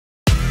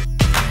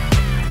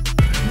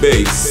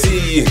bass.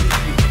 C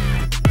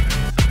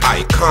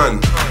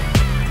Icon.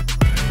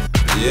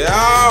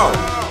 Yeah.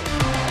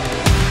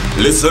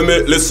 Listen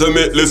me,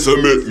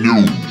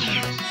 new.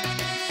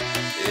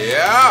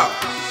 Yeah.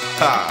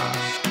 Ha.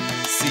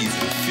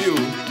 Season few.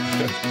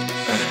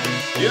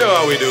 You know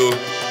how we do.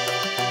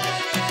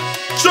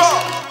 Sure.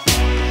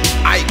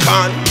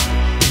 Icon.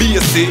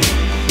 BSC.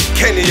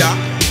 Kenya.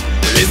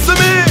 Listen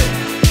me.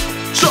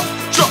 Sure.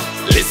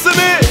 Listen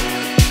me.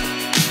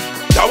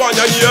 That one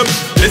your name.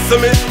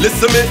 Listen me,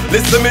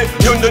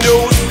 new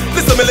news.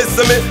 Listen me,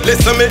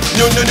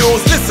 new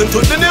news. Listen to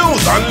the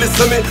news and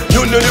listen me,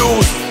 new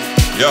news.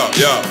 Yo.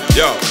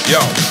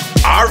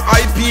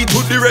 R.I.P.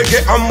 to the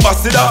reggae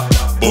ambassador,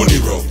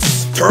 Bunny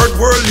Rhodes, third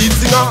world lead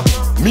singer.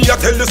 Me I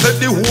tell you said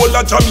the whole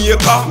of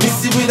Jamaica. Me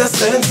see with a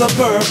sense of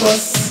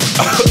purpose.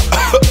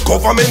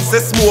 Government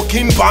says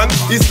smoking ban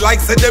is like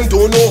say them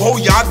don't know how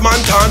yard man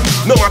tan.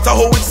 No matter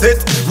how it's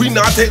set, we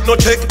not take no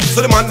check.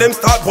 So the man them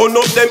start burn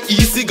up them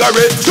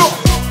e-cigarettes. Sure.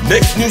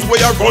 Next news where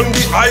you run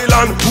the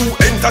island. Who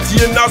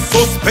entertainers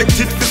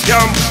suspected for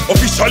scam.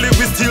 Officially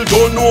we still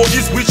don't know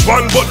is which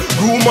one, but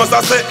rumors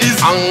I say is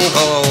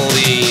Uncle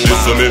Lee.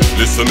 Listen me,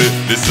 new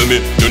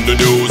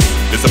news.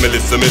 Listen me,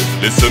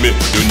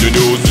 new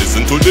news.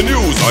 Listen to the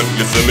news and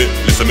listen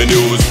me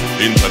news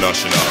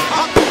international.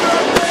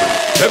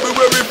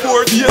 February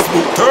 4th,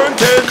 Facebook turn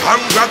 10.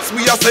 Congrats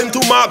we are sent to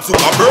Mark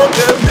Zuckerberg.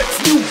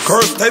 Next news,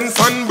 Kirsten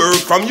Sandberg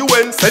from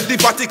UN said the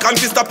Vatican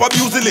to stop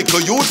abusing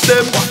little youths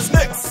them. What's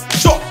next?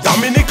 Sure,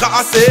 Dominica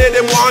I say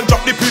them want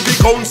drop the Privy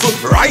Council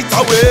right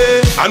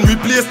away and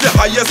replace the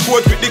highest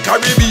court with the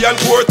Caribbean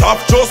Court of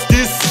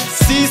Justice,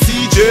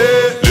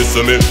 CCJ.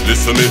 Listen me, new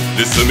news.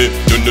 Listen me,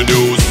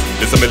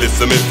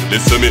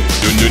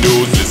 new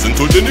news. Listen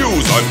to the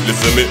news and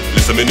listen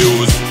me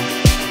news.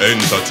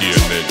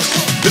 Entertainment.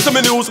 Listen me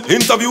news,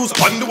 interviews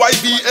on the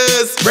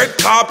YBS, red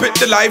carpet,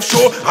 the live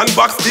show and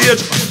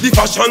backstage. The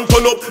fashion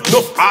turn up,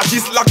 enough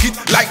artists lock it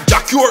like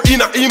Jacure in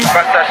a him.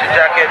 Fantastic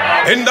jacket.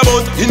 End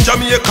about in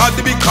Jamaica,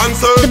 the big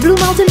concert. The Blue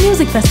Mountain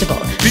Music Festival.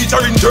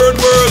 Featuring Third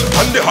World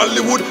and the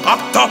Hollywood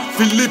actor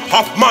Philip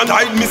Hoffman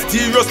died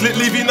mysteriously,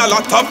 leaving a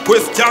lot of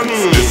questions.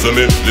 Listen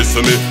me,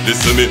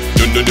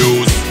 new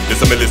news.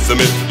 Listen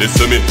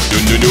me,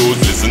 new news.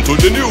 Listen to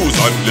the news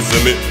and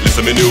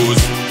listen me news.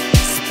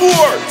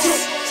 Sports.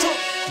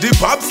 The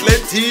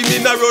bobsled team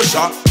in a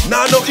Russia,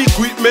 nah no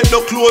equipment,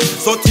 no clothes,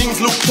 so things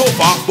look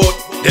tougher. But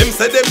them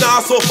say them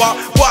nah suffer.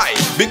 Why?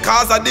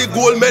 Because of the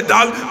gold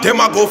medal,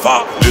 them a go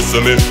far.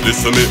 Listen me, new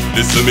news.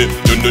 Listen me,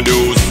 new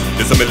news.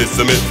 Listen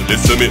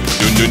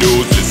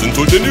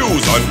to the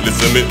news and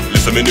listen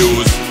me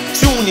news.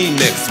 Tune in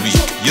next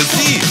week, you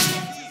see it.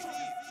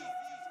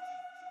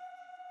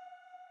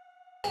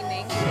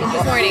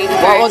 This morning.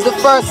 What was the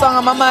first song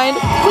on my mind?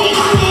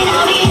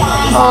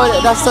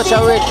 Oh, that's such a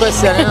weird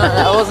question. You know?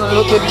 I wasn't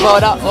looking for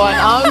that one.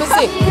 Let me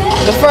see.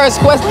 The first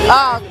question.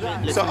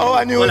 So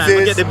our news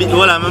is...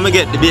 Hold on, let me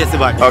get the bass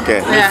back. Okay.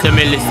 Yeah.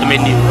 Listen me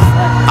news.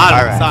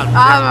 Alright.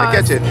 Alright.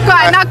 Catch it.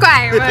 Quite, not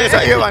quite. So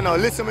here we know.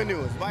 Listen me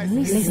news.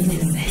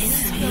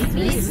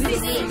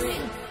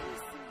 Listen.